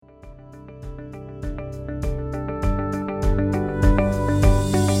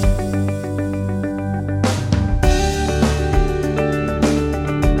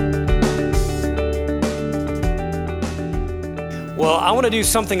I want to do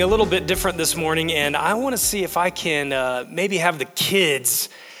something a little bit different this morning, and I want to see if I can maybe have the kids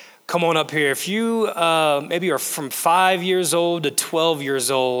come on up here. If you maybe are from 5 years old to 12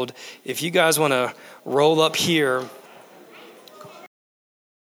 years old, if you guys want to roll up here.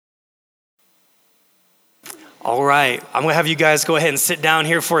 All right, I'm going to have you guys go ahead and sit down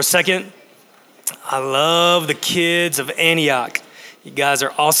here for a second. I love the kids of Antioch. You guys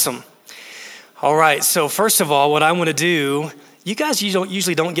are awesome. All right, so first of all, what I want to do, you guys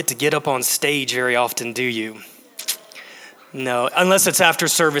usually don't get up on stage very often, do you? No, unless it's after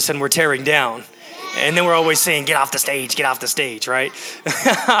service and we're tearing down. And then we're always saying, get off the stage, right?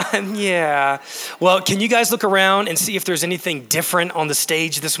 Yeah. Well, can you guys look around and see if there's anything different on the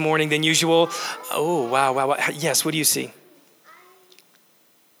stage this morning than usual? Oh, wow. Yes, what do you see?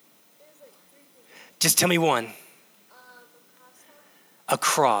 Just tell me one. A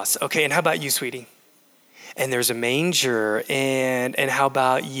cross. Okay, and how about you, sweetie? And there's a manger, and how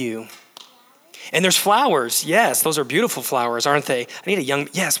about you? And there's flowers. Yes, those are beautiful flowers, aren't they?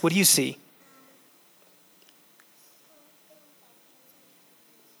 Yes, what do you see?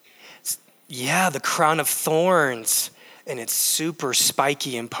 Yeah, the crown of thorns. And it's super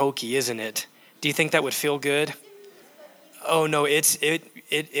spiky and pokey, isn't it? Do you think that would feel good? Oh no,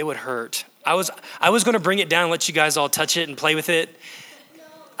 it would hurt. I was going to bring it down and let you guys all touch it and play with it.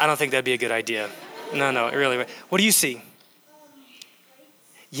 I don't think that'd be a good idea. No, really. What do you see?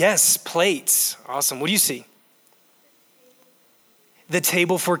 Yes, plates. Awesome. What do you see? The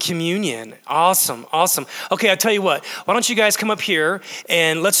table for communion. Awesome. Okay, I'll tell you what. Why don't you guys come up here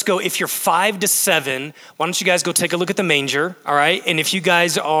and let's go. If you're 5 to 7, why don't you guys go take a look at the manger, all right? And if you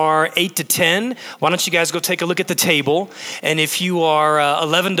guys are 8 to 10, why don't you guys go take a look at the table? And if you are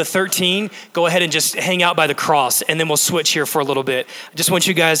 11 to 13, go ahead and just hang out by the cross, and then we'll switch here for a little bit. I just want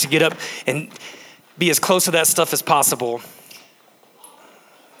you guys to get up and be as close to that stuff as possible.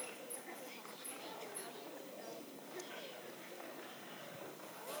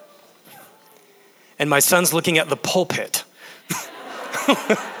 And my son's looking at the pulpit.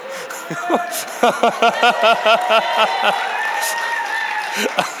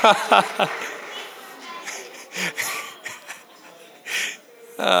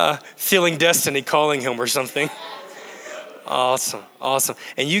 Feeling destiny calling him or something. Awesome.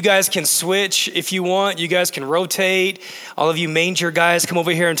 And you guys can switch if you want. You guys can rotate. All of you manger guys, come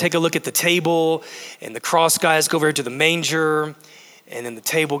over here and take a look at the table. And the cross guys, go over here to the manger. And then the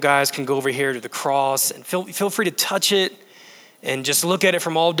table guys can go over here to the cross. And feel free to touch it and just look at it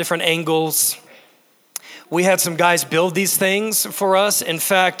from all different angles. We had some guys build these things for us. In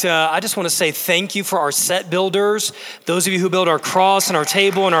fact, I just want to say thank you for our set builders. Those of you who built our cross and our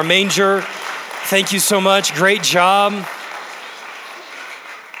table and our manger, thank you so much. Great job.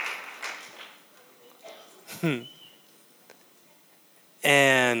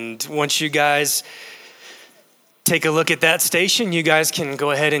 And once you guys take a look at that station, you guys can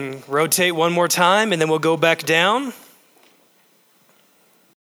go ahead and rotate one more time, and then we'll go back down.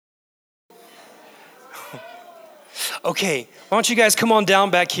 Okay, why don't you guys come on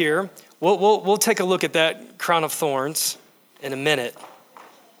down back here? We'll take a look at that crown of thorns in a minute.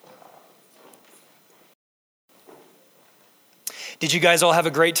 Did you guys all have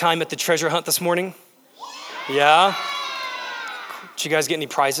a great time at the treasure hunt this morning? Yeah? Did you guys get any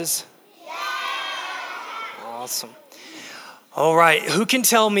prizes? Awesome. All right, who can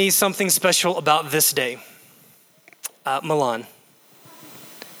tell me something special about this day? Milan.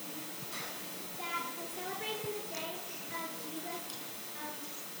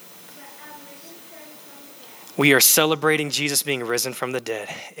 We are celebrating Jesus being risen from the dead.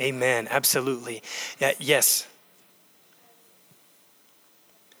 Amen, absolutely. Yes.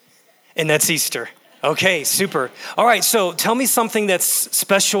 And that's Easter. Okay, super. All right, so tell me something that's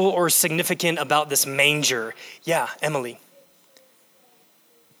special or significant about this manger. Yeah, Emily.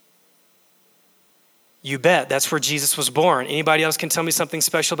 You bet. That's where Jesus was born. Anybody else can tell me something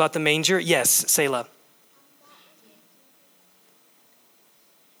special about the manger? Yes, Selah.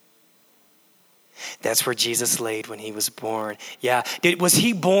 That's where Jesus laid when he was born. Yeah. Was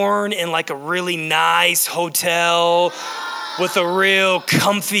he born in like a really nice hotel with a real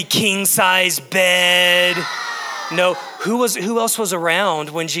comfy king-size bed? No. Who else was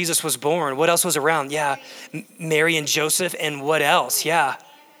around when Jesus was born? What else was around? Yeah. Mary and Joseph, and what else? Yeah.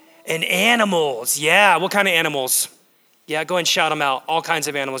 And animals. Yeah. What kind of animals? Yeah, go ahead and shout them out. All kinds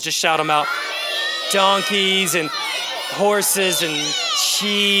of animals. Just shout them out. Donkeys and horses and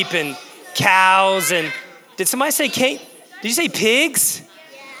sheep and cows. And did somebody say did you say pigs?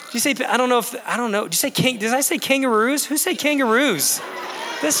 Did you say, I don't know. Did you say did I say kangaroos? Who said kangaroos?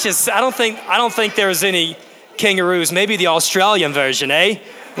 I don't think there's any kangaroos, maybe the Australian version, eh?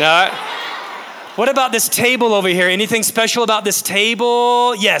 All right. What about this table over here? Anything special about this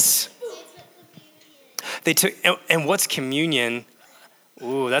table? Yes. They took, and what's communion?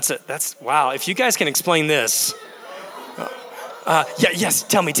 Ooh, that's wow. If you guys can explain this. Yes,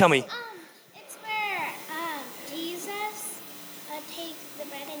 tell me. It's where Jesus takes the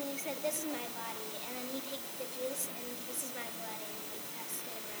bread and he said, "This is my body," and then he takes the juice and "This is my blood," and he passes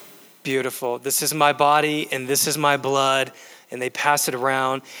it around. Beautiful. This is my body and this is my blood, and they pass it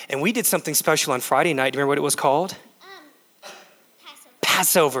around. And we did something special on Friday night. Do you remember what it was called?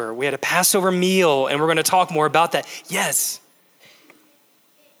 Passover. We had a Passover meal, and we're going to talk more about that. Yes.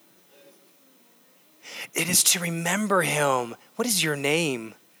 It is to remember him. What is your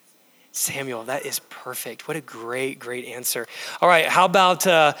name? Samuel. That is perfect. What a great answer. All right. How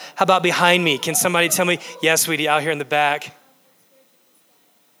about behind me? Can somebody tell me? Yes, sweetie, out here in the back.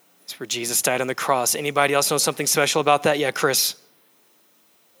 It's where Jesus died on the cross. Anybody else know something special about that? Yeah, Chris.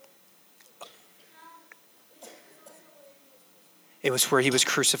 It was where he was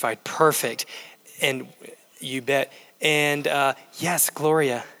crucified. Perfect. And you bet. And yes,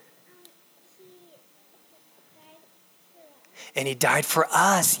 Gloria. And he died for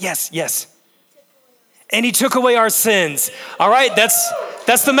us. Yes. And he took away our sins. All right,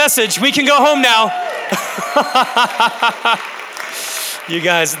 that's the message. We can go home now. You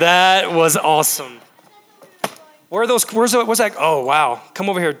guys, that was awesome. Where are those? Where's that? Oh, wow. Come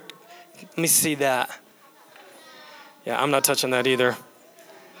over here. Let me see that. Yeah, I'm not touching that either.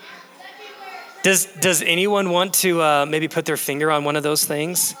 Does anyone want to maybe put their finger on one of those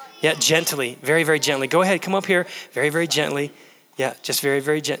things? Yeah, gently, very gently. Go ahead, come up here, very gently. Yeah, just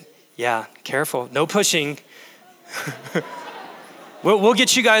very gently. Yeah, careful, no pushing. We'll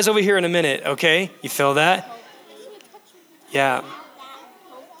get you guys over here in a minute, okay? You feel that? Yeah.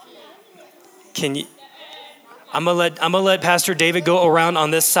 Can you? I'm gonna let Pastor David go around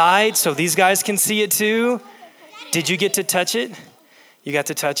on this side so these guys can see it too. Did you get to touch it? You got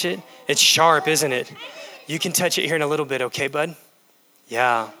to touch it? It's sharp, isn't it? You can touch it here in a little bit, okay, bud?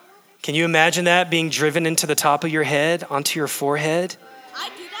 Yeah. Can you imagine that being driven into the top of your head, onto your forehead?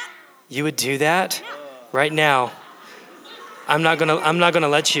 I'd do that. You would do that? Right now. I'm not gonna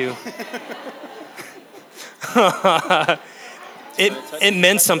let you. It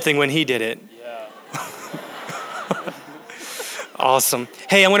meant something when he did it. Awesome.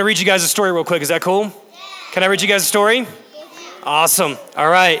 Hey, I want to read you guys a story real quick. Is that cool? Can I read you guys a story? Awesome. All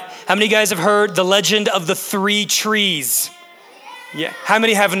right. How many of you guys have heard the legend of the 3 trees? Yeah. How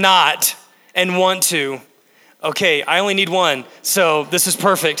many have not and want to? Okay, I only need one, so this is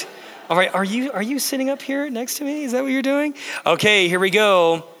perfect. All right, are you sitting up here next to me? Is that what you're doing? Okay, here we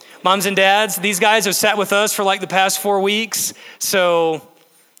go. Moms and dads, these guys have sat with us for like the past 4 weeks, so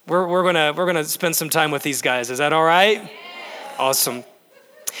we're gonna spend some time with these guys. Is that all right? Awesome.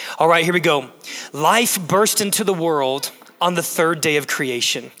 All right, here we go. Life burst into the world on the 3rd day of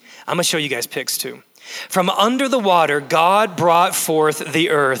creation. I'm gonna show you guys pics too. From under the water, God brought forth the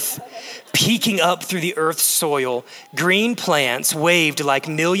earth. Peeking up through the earth's soil, green plants waved like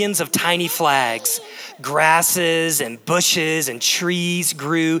millions of tiny flags. Grasses and bushes and trees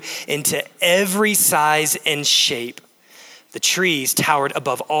grew into every size and shape. The trees towered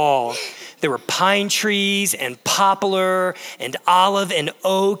above all. There were pine trees and poplar and olive and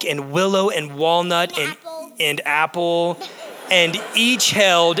oak and willow and walnut and apple. And each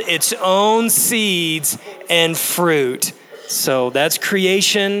held its own seeds and fruit. So that's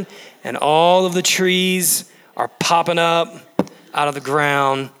creation, and all of the trees are popping up out of the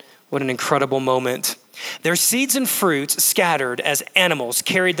ground. What an incredible moment. Their seeds and fruits scattered as animals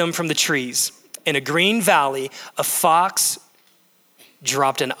carried them from the trees. In a green valley, a fox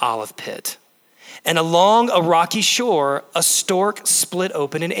dropped an olive pit. And along a rocky shore, a stork split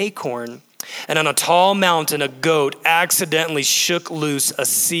open an acorn. And on a tall mountain, a goat accidentally shook loose a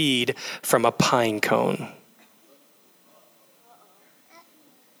seed from a pine cone.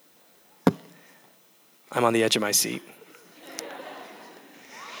 I'm on the edge of my seat.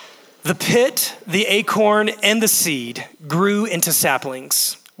 The pit, the acorn, and the seed grew into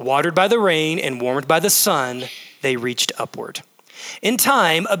saplings. Watered by the rain and warmed by the sun, they reached upward. In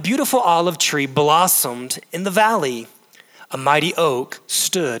time, a beautiful olive tree blossomed in the valley. A mighty oak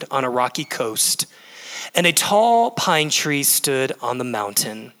stood on a rocky coast, and a tall pine tree stood on the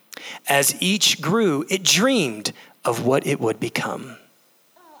mountain. As each grew, it dreamed of what it would become.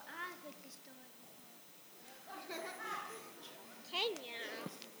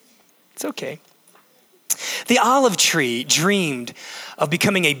 It's okay. The olive tree dreamed of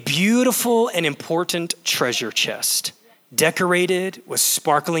becoming a beautiful and important treasure chest. decorated with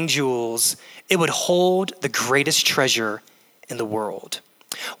sparkling jewels, it would hold the greatest treasure in the world.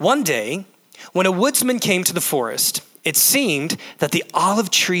 One day, when a woodsman came to the forest, it seemed that the olive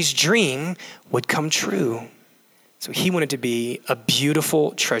tree's dream would come true. So he wanted to be a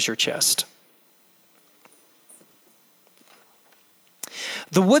beautiful treasure chest.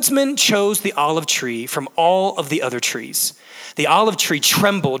 The woodsman chose the olive tree from all of the other trees. The olive tree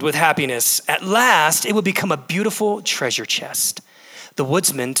trembled with happiness. At last, it would become a beautiful treasure chest. The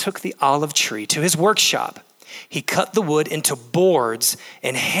woodsman took the olive tree to his workshop. He cut the wood into boards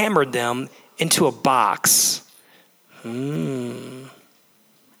and hammered them into a box.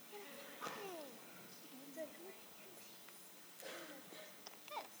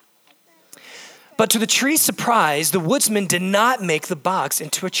 But to the tree's surprise, the woodsman did not make the box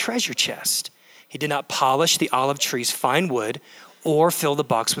into a treasure chest. He did not polish the olive tree's fine wood or fill the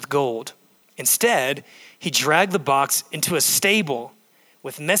box with gold. Instead, he dragged the box into a stable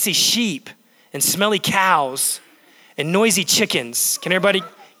with messy sheep and smelly cows and noisy chickens. Can everybody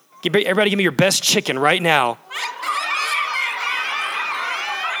give me your best chicken right now?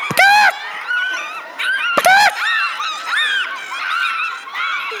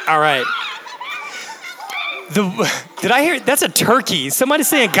 All right. Did I hear? That's a turkey. Somebody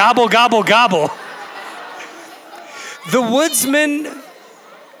saying gobble, gobble, gobble. The woodsman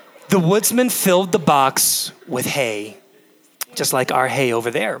filled the box with hay, just like our hay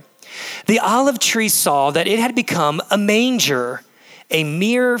over there. The olive tree saw that it had become a manger, a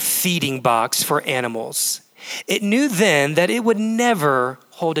mere feeding box for animals. It knew then that it would never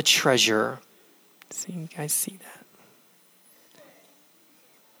hold a treasure. See, you guys see that?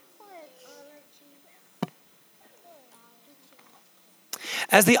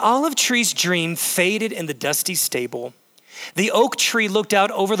 As the olive tree's dream faded in the dusty stable, the oak tree looked out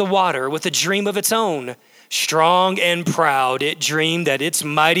over the water with a dream of its own. Strong and proud, it dreamed that its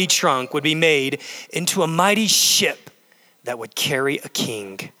mighty trunk would be made into a mighty ship that would carry a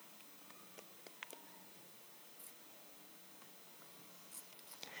king.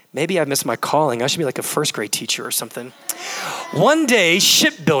 Maybe I missed my calling. I should be like a first grade teacher or something. One day,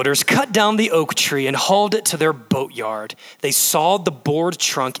 shipbuilders cut down the oak tree and hauled it to their boatyard. They sawed the broad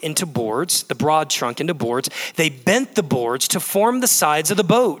trunk into boards. They bent the boards to form the sides of the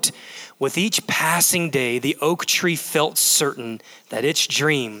boat. With each passing day, the oak tree felt certain that its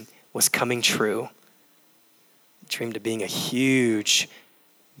dream was coming true. It dreamed of being a huge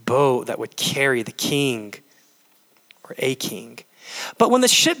boat that would carry the king or a king. But when the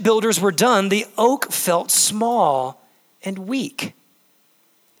shipbuilders were done, the oak felt small and weak.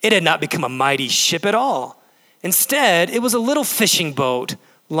 It had not become a mighty ship at all. Instead, it was a little fishing boat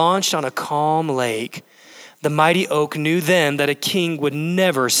launched on a calm lake. The mighty oak knew then that a king would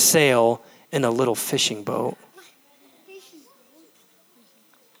never sail in a little fishing boat.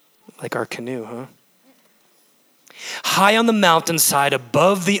 Like our canoe, huh? High on the mountainside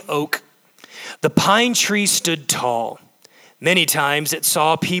above the oak, the pine tree stood tall. Many times it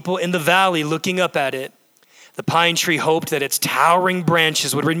saw people in the valley looking up at it. The pine tree hoped that its towering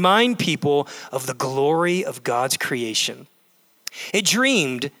branches would remind people of the glory of God's creation. It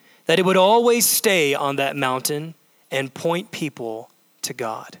dreamed that it would always stay on that mountain and point people to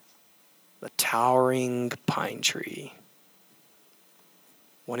God. The towering pine tree,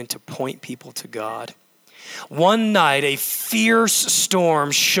 wanting to point people to God. One night, a fierce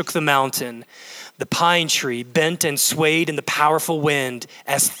storm shook the mountain. The pine tree bent and swayed in the powerful wind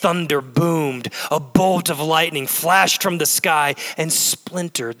as thunder boomed. A bolt of lightning flashed from the sky and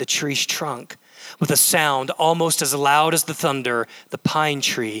splintered the tree's trunk. With a sound almost as loud as the thunder, the pine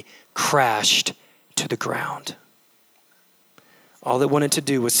tree crashed to the ground. All it wanted to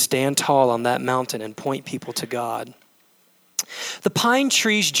do was stand tall on that mountain and point people to God. The pine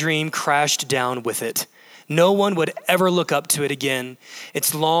tree's dream crashed down with it. No one would ever look up to it again.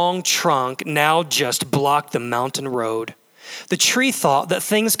 Its long trunk now just blocked the mountain road. The tree thought that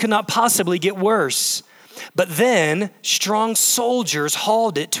things could not possibly get worse. But then strong soldiers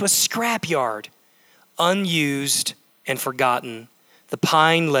hauled it to a scrapyard. Unused and forgotten, the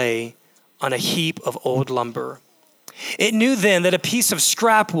pine lay on a heap of old lumber. It knew then that a piece of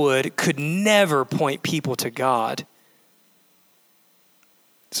scrap wood could never point people to God.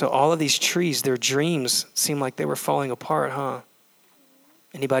 So all of these trees, their dreams seemed like they were falling apart, huh?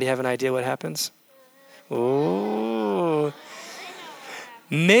 Anybody have an idea what happens? Oh.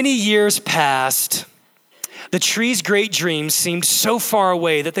 Many years passed. The tree's great dreams seemed so far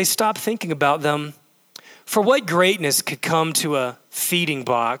away that they stopped thinking about them. For what greatness could come to a feeding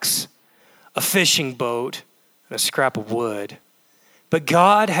box, a fishing boat, and a scrap of wood? But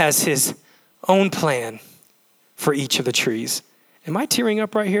God has his own plan for each of the trees. Am I tearing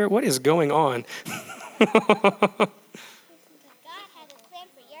up right here? What is going on?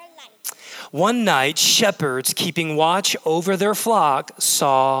 One night, shepherds keeping watch over their flock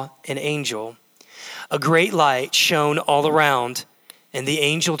saw an angel. A great light shone all around, and the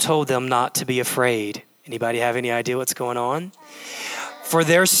angel told them not to be afraid. Anybody have any idea what's going on? For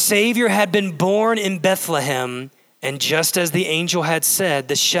their Savior had been born in Bethlehem, and just as the angel had said,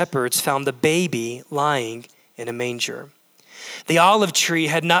 the shepherds found the baby lying in a manger. The olive tree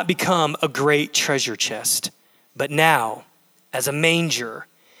had not become a great treasure chest, but now, as a manger,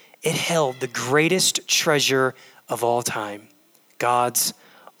 it held the greatest treasure of all time, God's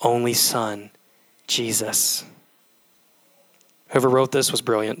only Son, Jesus. Whoever wrote this was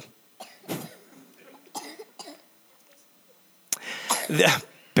brilliant.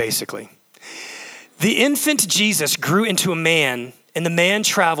 Basically. The infant Jesus grew into a man, and the man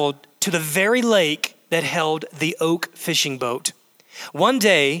traveled to the very lake that held the oak fishing boat. One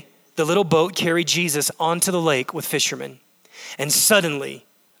day, the little boat carried Jesus onto the lake with fishermen, and suddenly,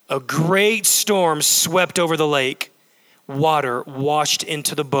 a great storm swept over the lake. Water washed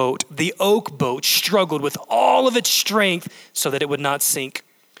into the boat. The oak boat struggled with all of its strength so that it would not sink.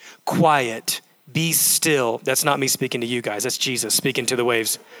 Quiet, be still. That's not me speaking to you guys. That's Jesus speaking to the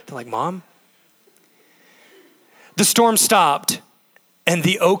waves. They're like, Mom? The storm stopped, and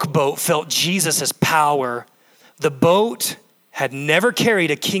the oak boat felt Jesus' power. The boat had never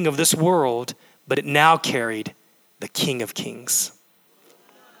carried a king of this world, but it now carried the King of Kings.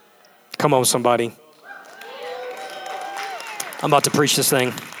 Come on, somebody. I'm about to preach this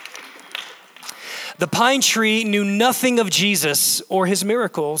thing. The pine tree knew nothing of Jesus or his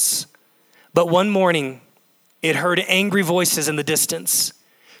miracles, but one morning it heard angry voices in the distance.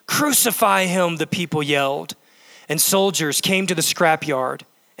 Crucify him, the people yelled, and soldiers came to the scrapyard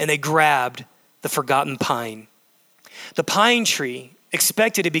and they grabbed the forgotten pine. The pine tree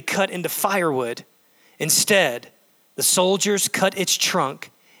expected to be cut into firewood. Instead, the soldiers cut its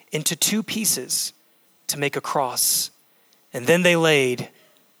trunk into two pieces to make a cross. And then they laid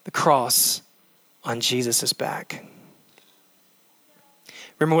the cross on Jesus' back.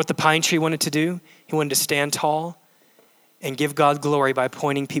 Remember what the pine tree wanted to do? He wanted to stand tall and give God glory by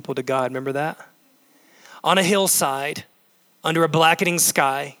pointing people to God. Remember that? On a hillside, under a blackening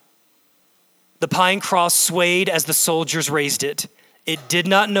sky, the pine cross swayed as the soldiers raised it. It did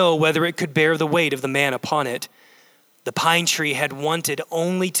not know whether it could bear the weight of the man upon it. The pine tree had wanted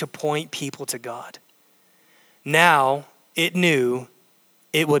only to point people to God. Now it knew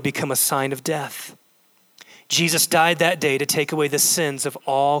it would become a sign of death. Jesus died that day to take away the sins of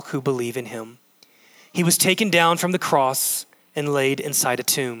all who believe in him. He was taken down from the cross and laid inside a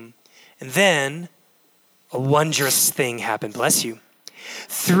tomb. And then a wondrous thing happened. Bless you.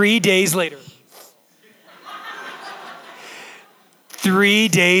 3 days later, 3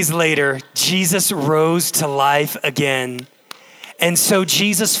 days later, Jesus rose to life again. And so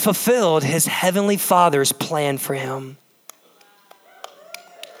Jesus fulfilled his heavenly Father's plan for him.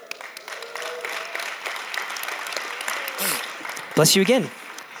 Bless you again.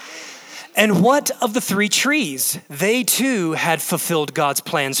 And what of the 3 trees? They too had fulfilled God's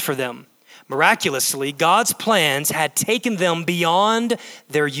plans for them. Miraculously, God's plans had taken them beyond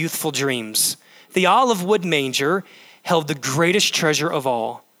their youthful dreams. The olive wood manger held the greatest treasure of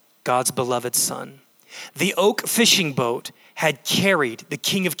all, God's beloved Son. The oak fishing boat had carried the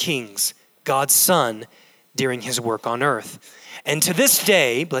King of Kings, God's Son, during his work on earth. And to this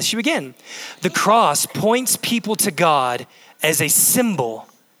day, bless you again, the cross points people to God as a symbol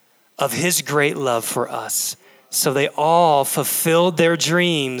of his great love for us. So they all fulfilled their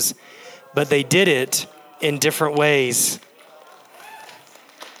dreams, but they did it in different ways.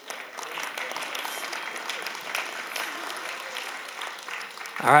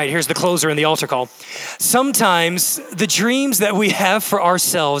 All right, here's the closer in the altar call. Sometimes the dreams that we have for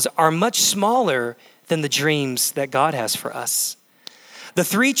ourselves are much smaller than the dreams that God has for us. The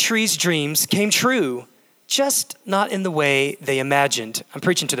 3 trees' dreams came true, just not in the way they imagined. I'm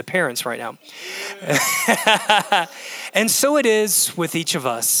preaching to the parents right now. And so it is with each of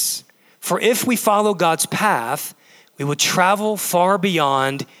us. For if we follow God's path, we will travel far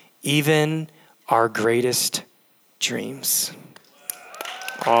beyond even our greatest dreams.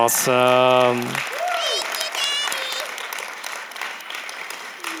 Awesome.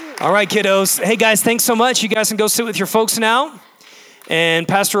 All right, kiddos. Hey, guys, thanks so much. You guys can go sit with your folks now. And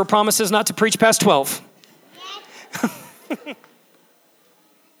Pastor promises not to preach past 12.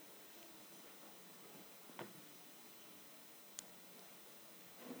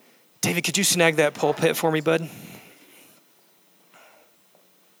 David, could you snag that pulpit for me, bud?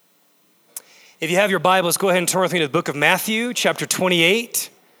 If you have your Bibles, go ahead and turn with me to the book of Matthew, chapter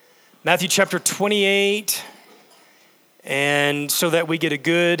 28. Matthew chapter 28. And so that we get a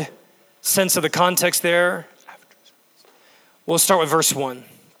good sense of the context there, we'll start with verse 1.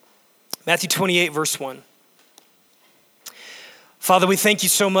 Matthew 28, verse 1. Father, we thank you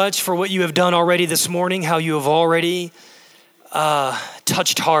so much for what you have done already this morning, how you have already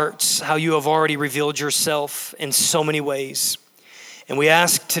touched hearts, how you have already revealed yourself in so many ways. And we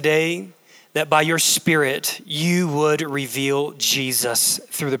ask today that by your Spirit, you would reveal Jesus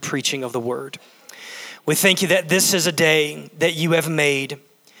through the preaching of the word. We thank you that this is a day that you have made,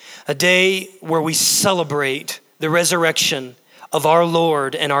 a day where we celebrate the resurrection of our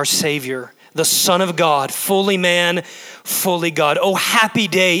Lord and our Savior, the Son of God, fully man, fully God. Oh, happy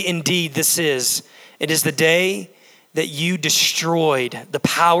day indeed this is. It is the day that you destroyed the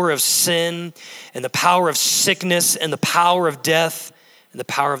power of sin and the power of sickness and the power of death and the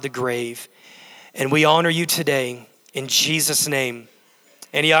power of the grave. And we honor you today in Jesus' name.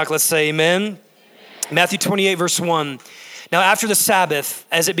 Antioch, let's say amen. Amen. Matthew 28, verse 1. Now after the Sabbath,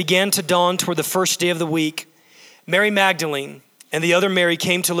 as it began to dawn toward the first day of the week, Mary Magdalene and the other Mary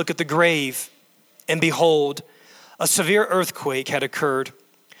came to look at the grave. And behold, a severe earthquake had occurred.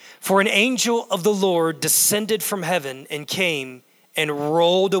 For an angel of the Lord descended from heaven and came and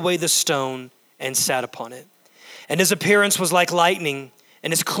rolled away the stone and sat upon it. And his appearance was like lightning,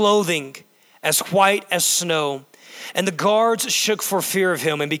 and his clothing as white as snow. And the guards shook for fear of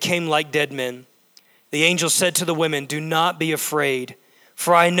him and became like dead men. The angel said to the women, "Do not be afraid,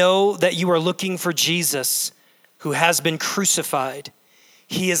 for I know that you are looking for Jesus, who has been crucified.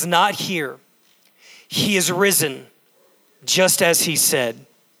 He is not here. He is risen, just as he said.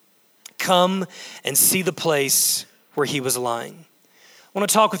 Come and see the place where he was lying." I want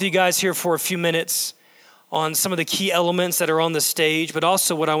to talk with you guys here for a few minutes on some of the key elements that are on the stage, but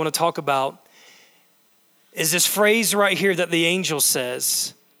also what I want to talk about is this phrase right here that the angel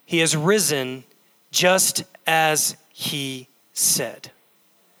says, "He has risen just as he said."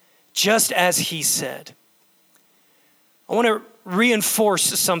 Just as he said. I want to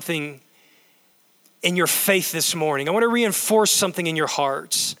reinforce something in your faith this morning. I want to reinforce something in your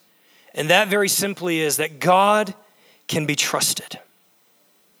hearts. And that very simply is that God can be trusted.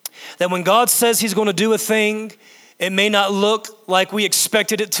 That when God says he's going to do a thing, it may not look like we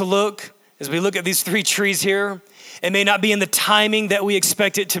expected it to look. As we look at these three trees here, it may not be in the timing that we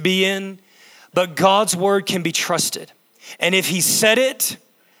expect it to be in, but God's word can be trusted. And if he said it,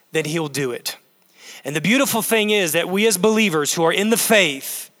 then he'll do it. And the beautiful thing is that we as believers who are in the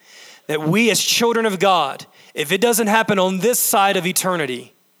faith, that we as children of God, if it doesn't happen on this side of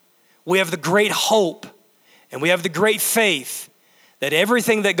eternity, we have the great hope and we have the great faith that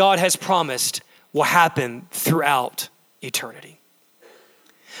everything that God has promised will happen throughout eternity.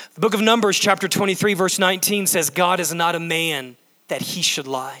 The book of Numbers, chapter 23, verse 19 says, God is not a man that he should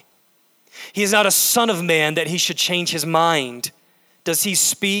lie. He is not a son of man that he should change his mind. Does he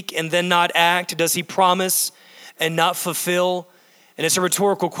speak and then not act? Does he promise and not fulfill? And it's a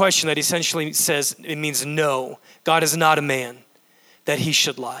rhetorical question that essentially says, it means no. God is not a man that he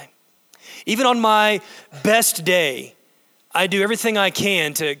should lie. Even on my best day, I do everything I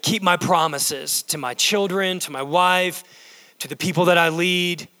can to keep my promises to my children, to my wife, to the people that I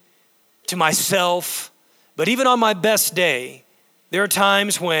lead, to myself. But even on my best day, there are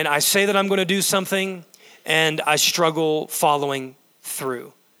times when I say that I'm going to do something and I struggle following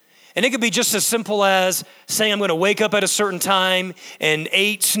through. And it could be just as simple as saying I'm going to wake up at a certain time and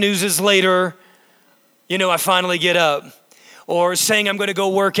 8 snoozes later, I finally get up. Or saying I'm going to go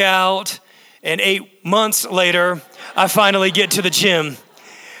work out and 8 months later, I finally get to the gym.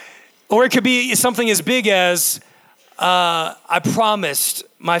 Or it could be something as big as I promised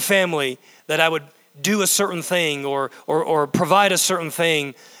my family that I would do a certain thing or provide a certain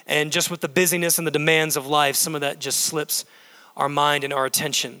thing. And just with the busyness and the demands of life, some of that just slips our mind and our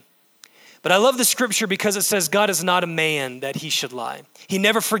attention. But I love the scripture because it says God is not a man that he should lie. He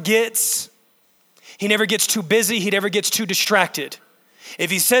never forgets. He never gets too busy. He never gets too distracted. If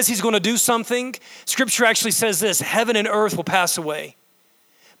he says he's going to do something, scripture actually says this: heaven and earth will pass away,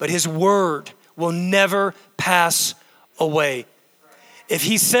 but his word will never pass away. If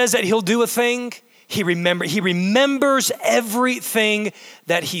he says that he'll do a thing, he remembers everything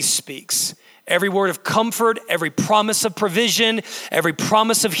that he speaks. Every word of comfort, every promise of provision, every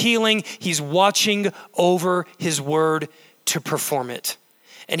promise of healing, he's watching over his word to perform it.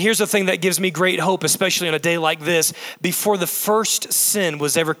 And here's the thing that gives me great hope, especially on a day like this. Before the first sin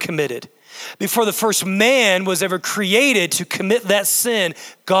was ever committed, before the first man was ever created to commit that sin,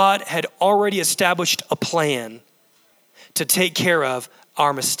 God had already established a plan to take care of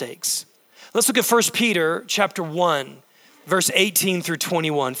our mistakes. Let's look at 1 Peter chapter 1, verse 18 through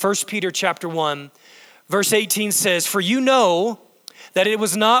 21. 1 Peter chapter 1, verse 18 says, "For you know that it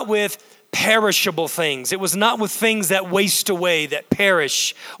was not with perishable things. It was not with things that waste away, that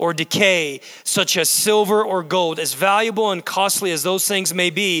perish or decay, such as silver or gold. As valuable and costly as those things may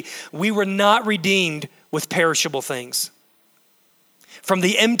be, we were not redeemed with perishable things from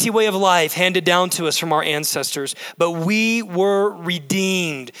the empty way of life handed down to us from our ancestors, but we were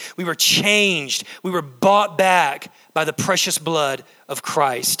redeemed. We were changed. We were bought back by the precious blood of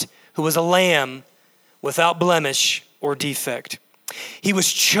Christ, who was a lamb without blemish or defect. He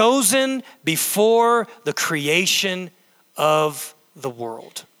was chosen before the creation of the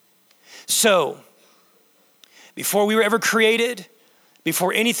world." So, before we were ever created,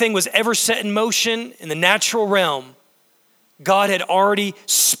 before anything was ever set in motion in the natural realm, God had already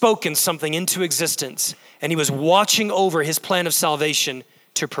spoken something into existence, and he was watching over his plan of salvation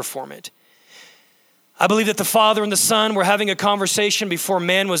to perform it. I believe that the Father and the Son were having a conversation before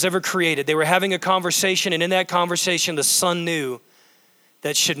man was ever created. They were having a conversation, and in that conversation, the Son knew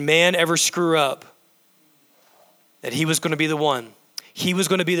that should man ever screw up, that he was going to be the one. He was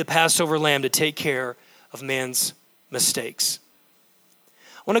going to be the Passover lamb to take care of man's mistakes.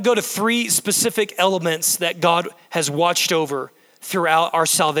 I want to go to 3 specific elements that God has watched over throughout our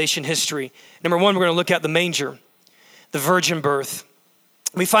salvation history. Number 1, we're going to look at the manger, the virgin birth.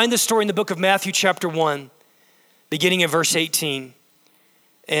 We find this story in the book of Matthew chapter 1, beginning in verse 18.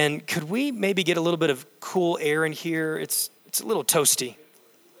 And could we maybe get a little bit of cool air in here? It's a little toasty.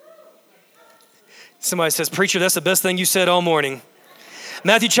 Somebody says, "Preacher, that's the best thing you said all morning."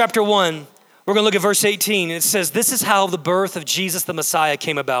 Matthew chapter 1, we're going to look at verse 18. It says, "This is how the birth of Jesus the Messiah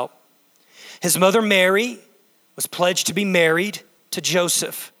came about. His mother Mary was pledged to be married to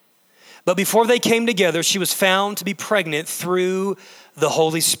Joseph. But before they came together, she was found to be pregnant through the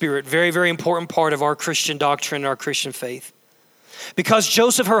Holy Spirit." Very, very important part of our Christian doctrine and our Christian faith. "Because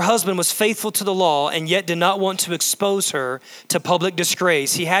Joseph, her husband, was faithful to the law and yet did not want to expose her to public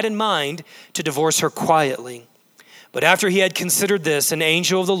disgrace, he had in mind to divorce her quietly. But after he had considered this, an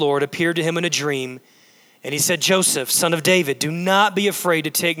angel of the Lord appeared to him in a dream, and he said, 'Joseph, son of David, do not be afraid to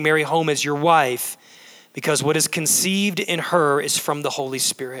take Mary home as your wife, because what is conceived in her is from the Holy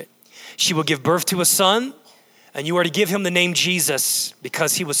Spirit. She will give birth to a son, and you are to give him the name Jesus,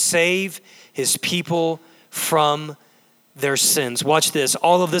 because he will save his people from their sins.'" Watch this.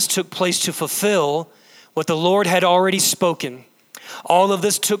 All of this took place to fulfill what the Lord had already spoken. All of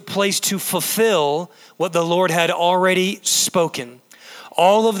this took place to fulfill what the Lord had already spoken.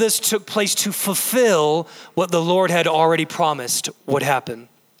 All of this took place to fulfill what the Lord had already promised would happen.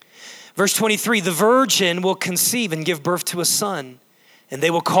 Verse 23, "The virgin will conceive and give birth to a son, and they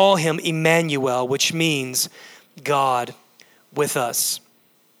will call him Emmanuel," which means God with us.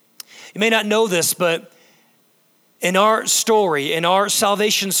 You may not know this, but in our story, in our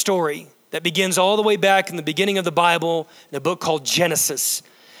salvation story that begins all the way back in the beginning of the Bible, in a book called Genesis.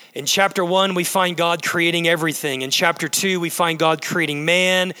 In chapter 1, we find God creating everything. In chapter 2, we find God creating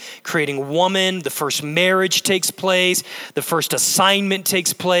man, creating woman. The first marriage takes place. The first assignment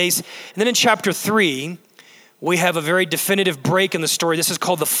takes place. And then in chapter 3, we have a very definitive break in the story. This is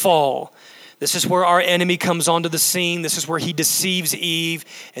called the fall. This is where our enemy comes onto the scene. This is where he deceives Eve.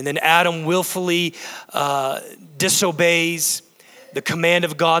 And then Adam willfully disobeys the command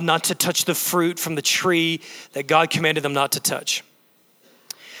of God not to touch the fruit from the tree that God commanded them not to touch.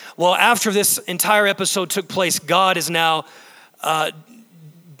 Well, after this entire episode took place, God is now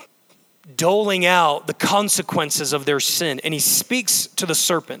doling out the consequences of their sin. And he speaks to the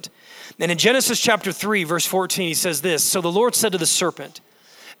serpent. And in Genesis chapter 3, verse 14, he says this, "So the Lord said to the serpent,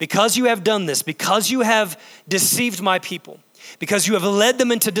 because you have done this, because you have deceived my people, because you have led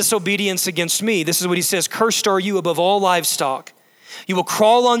them into disobedience against me," this is what he says, "cursed are you above all livestock. You will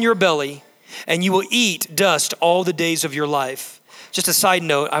crawl on your belly, and you will eat dust all the days of your life." Just a side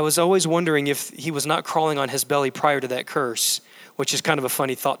note, I was always wondering if he was not crawling on his belly prior to that curse, which is kind of a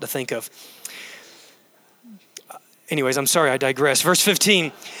funny thought to think of. Anyways, I'm sorry, I digress. Verse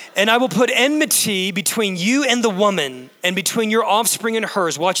 15, "And I will put enmity between you and the woman, and between your offspring and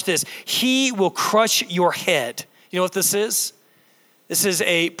hers." Watch this. "He will crush your head." You know what this is? This is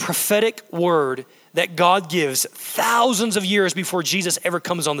a prophetic word that God gives thousands of years before Jesus ever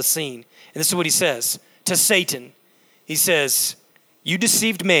comes on the scene. And this is what he says to Satan. He says, "You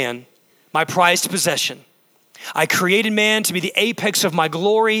deceived man, my prized possession. I created man to be the apex of my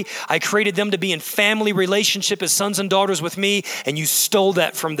glory. I created them to be in family relationship as sons and daughters with me, and you stole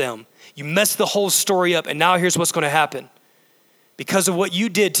that from them. You messed the whole story up, and now here's what's going to happen. Because of what you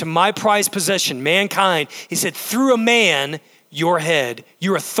did to my prized possession, mankind," he said, "through a man, your head,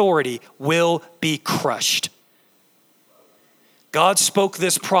 your authority will be crushed. God spoke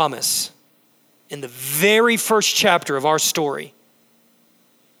this promise in the very first chapter of our story.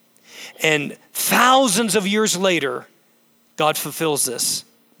 And thousands of years later, God fulfills this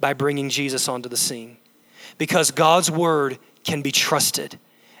by bringing Jesus onto the scene. Because God's word can be trusted.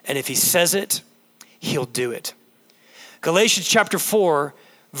 And if he says it, he'll do it. Galatians chapter 4,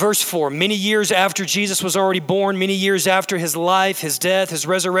 verse 4, many years after Jesus was already born, many years after his life, his death, his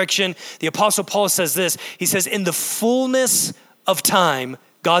resurrection, the Apostle Paul says this. He says, in the fullness of time,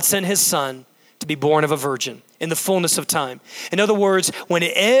 God sent his son to be born of a virgin. In the fullness of time. In other words, when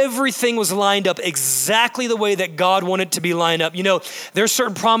everything was lined up exactly the way that God wanted to be lined up. You know, there's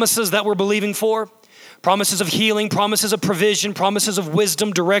certain promises that we're believing for. Promises of healing, promises of provision, promises of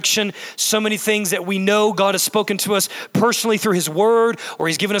wisdom, direction, so many things that we know God has spoken to us personally through his word, or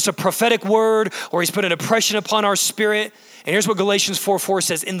he's given us a prophetic word, or he's put an impression upon our spirit. And here's what Galatians 4:4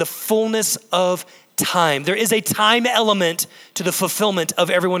 says, in the fullness of time. There is a time element to the fulfillment of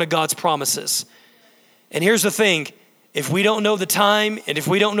every one of God's promises. And here's the thing, if we don't know the time, and if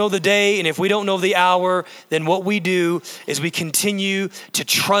we don't know the day, and if we don't know the hour, then what we do is we continue to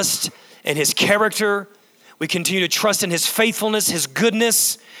trust in his character. We continue to trust in his faithfulness, his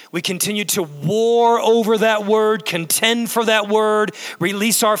goodness. We continue to war over that word, contend for that word,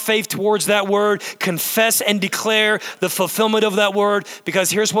 release our faith towards that word, confess and declare the fulfillment of that word. Because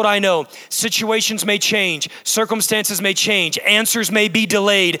here's what I know. Situations may change. Circumstances may change. Answers may be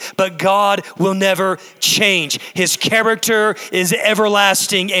delayed, but God will never change. His character is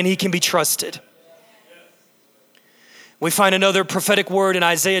everlasting and he can be trusted. We find another prophetic word in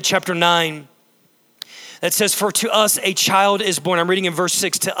Isaiah chapter 9. That says, for to us a child is born. I'm reading in verse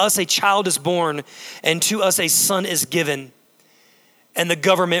 6. To us a child is born, and to us a son is given. And the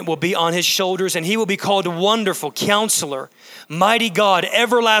government will be on his shoulders, and he will be called Wonderful Counselor, Mighty God,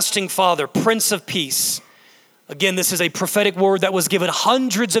 Everlasting Father, Prince of Peace. Again, this is a prophetic word that was given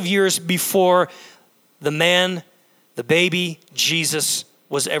hundreds of years before the man, the baby, Jesus,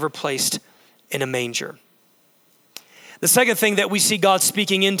 was ever placed in a manger. The second thing that we see God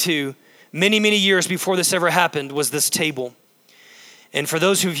speaking into many, many years before this ever happened was this table. And for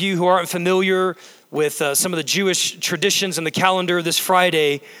those of you who aren't familiar with some of the Jewish traditions and the calendar, this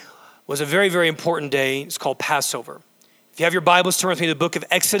Friday was a very, very important day. It's called Passover. If you have your Bibles, turn with me to the book of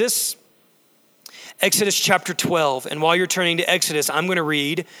Exodus. Exodus chapter 12. And while you're turning to Exodus, I'm going to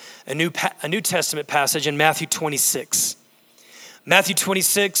read a New Testament passage in Matthew 26. Matthew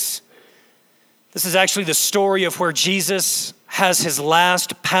 26, this is actually the story of where Jesus has his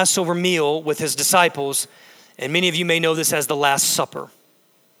last Passover meal with his disciples. And many of you may know this as the Last Supper,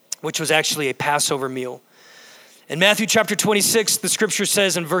 which was actually a Passover meal. In Matthew chapter 26, the scripture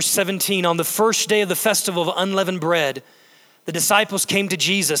says in verse 17, on the first day of the festival of unleavened bread, the disciples came to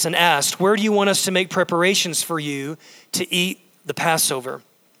Jesus and asked, where do you want us to make preparations for you to eat the Passover?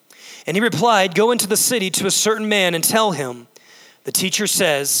 And he replied, go into the city to a certain man and tell him, the teacher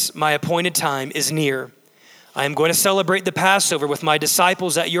says, my appointed time is near. I am going to celebrate the Passover with my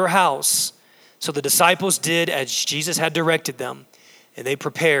disciples at your house. So the disciples did as Jesus had directed them, and they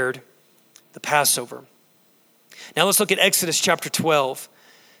prepared the Passover. Now let's look at Exodus chapter 12.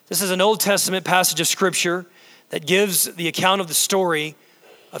 This is an Old Testament passage of scripture that gives the account of the story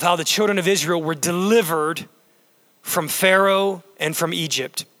of how the children of Israel were delivered from Pharaoh and from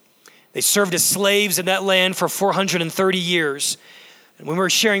Egypt. They served as slaves in that land for 430 years. And when we were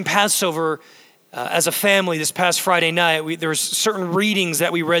sharing Passover as a family this past Friday night, there was certain readings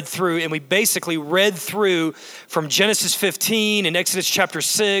that we read through, and we basically read through from Genesis 15 and Exodus chapter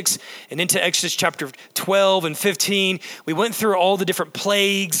 6 and into Exodus chapter 12 and 15. We went through all the different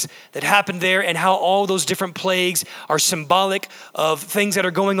plagues that happened there and how all those different plagues are symbolic of things that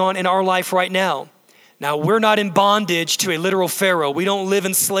are going on in our life right now. Now, we're not in bondage to a literal Pharaoh. We don't live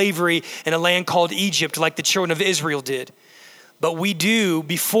in slavery in a land called Egypt like the children of Israel did. But we do,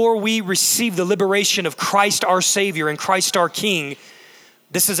 before we receive the liberation of Christ our Savior and Christ our King,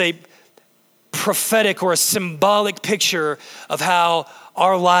 this is a prophetic or a symbolic picture of how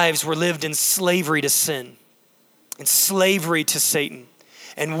our lives were lived in slavery to sin, in slavery to Satan.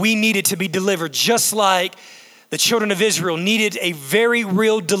 And we needed to be delivered just like the children of Israel needed a very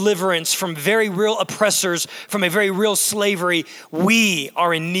real deliverance from very real oppressors, from a very real slavery. We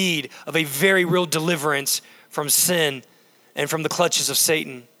are in need of a very real deliverance from sin and from the clutches of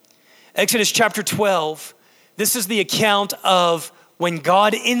Satan. Exodus chapter 12, this is the account of when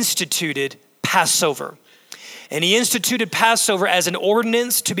God instituted Passover. And he instituted Passover as an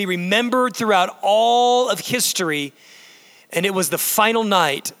ordinance to be remembered throughout all of history. And it was the final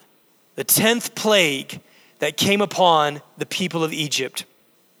night, the 10th plague, that came upon the people of Egypt.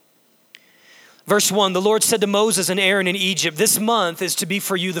 Verse 1, the Lord said to Moses and Aaron in Egypt, this month is to be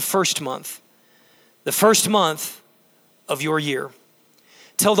for you the first month of your year.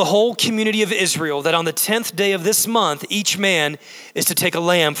 Tell the whole community of Israel that on the 10th day of this month, each man is to take a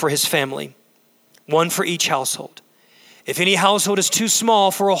lamb for his family, one for each household. If any household is too small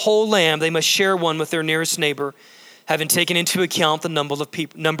for a whole lamb, they must share one with their nearest neighbor, having taken into account the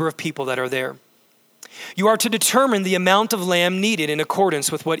number of people that are there. You are to determine the amount of lamb needed in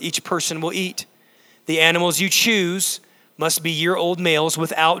accordance with what each person will eat. The animals you choose must be year-old males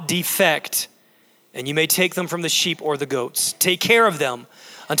without defect, and you may take them from the sheep or the goats. Take care of them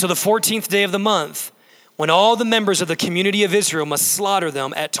until the 14th day of the month, when all the members of the community of Israel must slaughter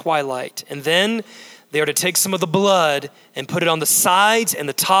them at twilight. And then they are to take some of the blood and put it on the sides and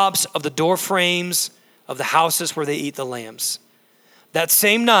the tops of the door frames of the houses where they eat the lambs. That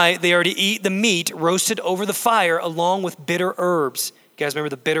same night, they are to eat the meat roasted over the fire along with bitter herbs. You guys remember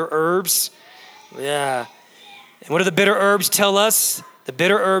the bitter herbs? Yeah. And what do the bitter herbs tell us? The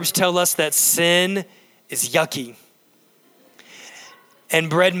bitter herbs tell us that sin is yucky. And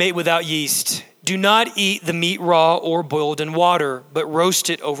bread made without yeast. Do not eat the meat raw or boiled in water, but roast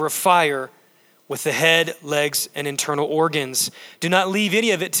it over a fire with the head, legs, and internal organs. Do not leave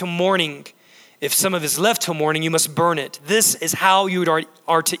any of it till morning. If some of it is left till morning, you must burn it. This is how you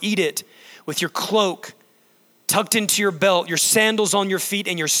are to eat it, with your cloak tucked into your belt, your sandals on your feet,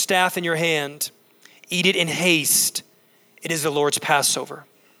 and your staff in your hand. Eat it in haste. It is the Lord's Passover.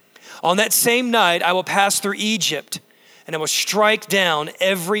 On that same night, I will pass through Egypt, and I will strike down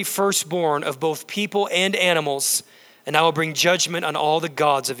every firstborn of both people and animals, and I will bring judgment on all the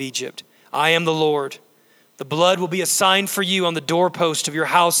gods of Egypt. I am the Lord. The blood will be a sign for you on the doorpost of your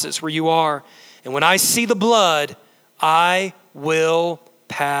houses where you are. And when I see the blood, I will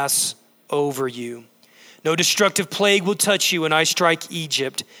pass over you. No destructive plague will touch you when I strike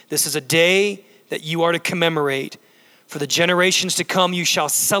Egypt. This is a day that you are to commemorate. For the generations to come, you shall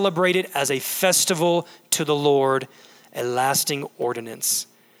celebrate it as a festival to the Lord, a lasting ordinance.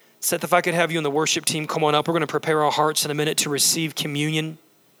 Seth, if I could have you and the worship team come on up. We're going to prepare our hearts in a minute to receive communion.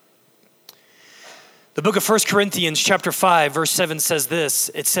 The book of 1 Corinthians chapter 5, verse 7 says this.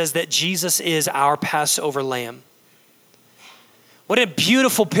 It says that Jesus is our Passover lamb. What a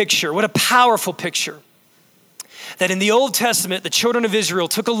beautiful picture. What a powerful picture. That in the Old Testament, the children of Israel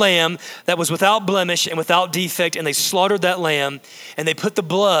took a lamb that was without blemish and without defect, and they slaughtered that lamb, and they put the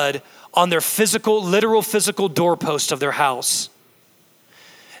blood on their literal physical doorpost of their house.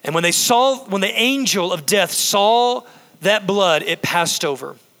 And when the angel of death saw that blood, it passed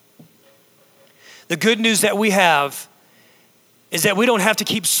over. The good news that we have is that we don't have to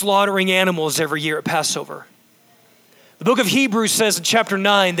keep slaughtering animals every year at Passover. The book of Hebrews says in chapter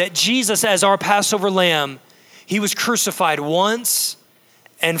 9 that Jesus, as our Passover lamb, he was crucified once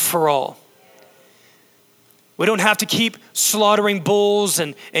and for all. We don't have to keep slaughtering bulls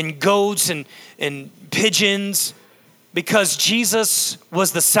and goats and pigeons, because Jesus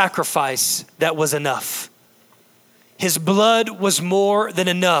was the sacrifice that was enough. His blood was more than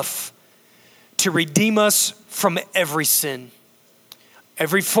enough to redeem us from every sin.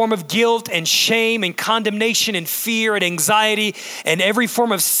 Every form of guilt and shame and condemnation and fear and anxiety and every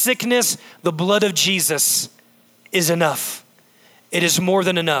form of sickness, the blood of Jesus is enough. It is more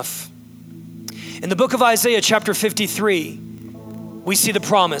than enough. In the book of Isaiah chapter 53, we see the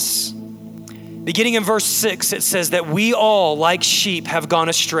promise. Beginning in verse 6, it says that we all, like sheep, have gone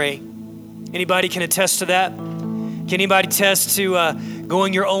astray. Anybody can attest to that? Can anybody attest to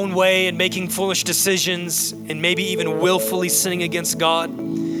going your own way and making foolish decisions and maybe even willfully sinning against God?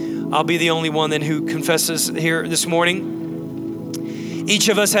 I'll be the only one then who confesses here this morning. Each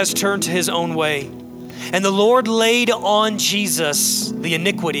of us has turned to his own way. And the Lord laid on Jesus the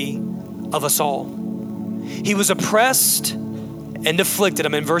iniquity of us all. He was oppressed and afflicted.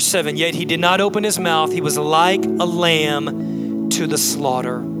 I'm in verse 7. Yet he did not open his mouth. He was like a lamb to the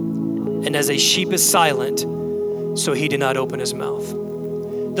slaughter. And as a sheep is silent, so he did not open his mouth.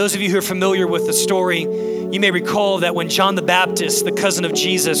 Those of you who are familiar with the story, you may recall that when John the Baptist, the cousin of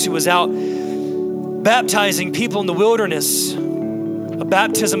Jesus, who was out baptizing people in the wilderness, a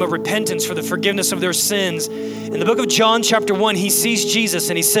baptism of repentance for the forgiveness of their sins. In the book of John chapter 1, he sees Jesus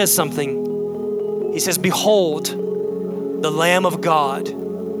and he says something. He says, "Behold, the Lamb of God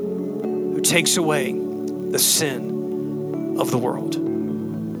who takes away the sin of the world."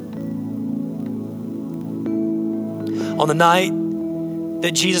 On the night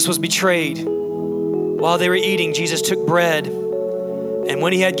that Jesus was betrayed, while they were eating, Jesus took bread, and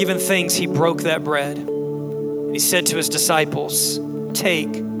when he had given thanks, he broke that bread. And he said to his disciples,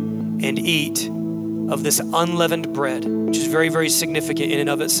 "Take and eat of this unleavened bread, which is very, very significant in and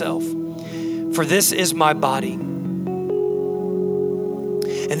of itself. For this is my body.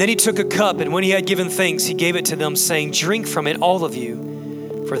 And then he took a cup, and when he had given thanks, he gave it to them, saying, drink from it, all of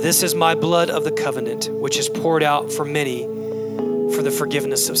you, for this is my blood of the covenant, which is poured out for many for the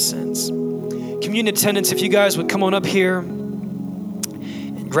forgiveness of sins. Communion attendants, if you guys would come on up here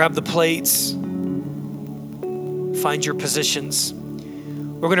and grab the plates, find your positions.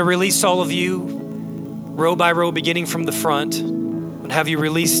 We're going to release all of you row by row, beginning from the front, and have you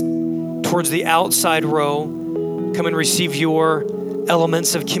released towards the outside row. Come and receive your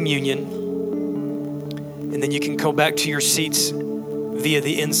elements of communion. And then you can go back to your seats via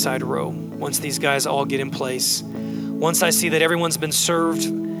the inside row once these guys all get in place. Once I see that everyone's been served,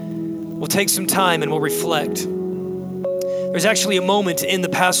 we'll take some time and we'll reflect. There's actually a moment in the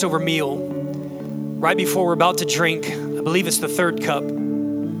Passover meal right before we're about to drink. I believe it's the third cup.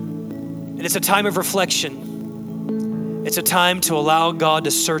 And it's a time of reflection. It's a time to allow God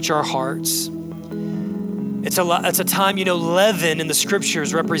to search our hearts. It's a time, leaven in the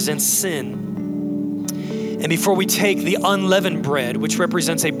scriptures represents sin. And before we take the unleavened bread, which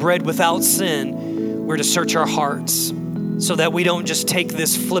represents a bread without sin, we're to search our hearts so that we don't just take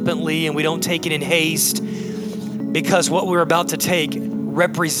this flippantly and we don't take it in haste, because what we're about to take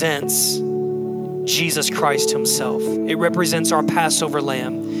represents Jesus Christ himself. It represents our Passover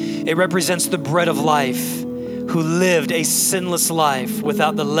lamb. It represents the bread of life, who lived a sinless life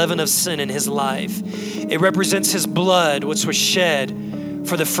without the leaven of sin in his life. It represents his blood, which was shed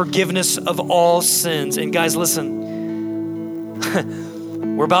for the forgiveness of all sins. And guys, listen,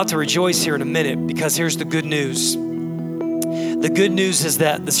 we're about to rejoice here in a minute, because here's the good news. The good news is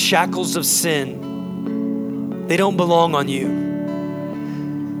that the shackles of sin, they don't belong on you.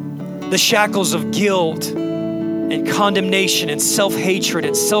 The shackles of guilt and condemnation and self-hatred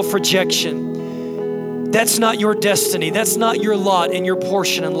and self-rejection, that's not your destiny. That's not your lot and your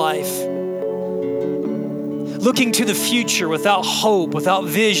portion in life. Looking to the future without hope, without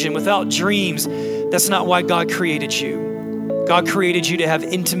vision, without dreams, that's not why God created you. God created you to have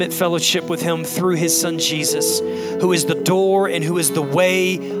intimate fellowship with him through his son Jesus, who is the door and who is the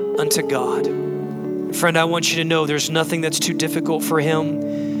way unto God. Friend, I want you to know there's nothing that's too difficult for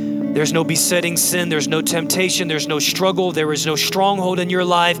him. There's no besetting sin. There's no temptation. There's no struggle. There is no stronghold in your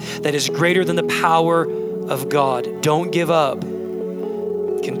life that is greater than the power of God. Don't give up.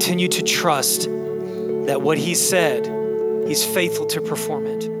 Continue to trust that what he said, he's faithful to perform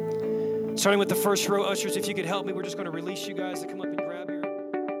it. Starting with the first row, ushers, if you could help me, we're just going to release you guys to come up and grab.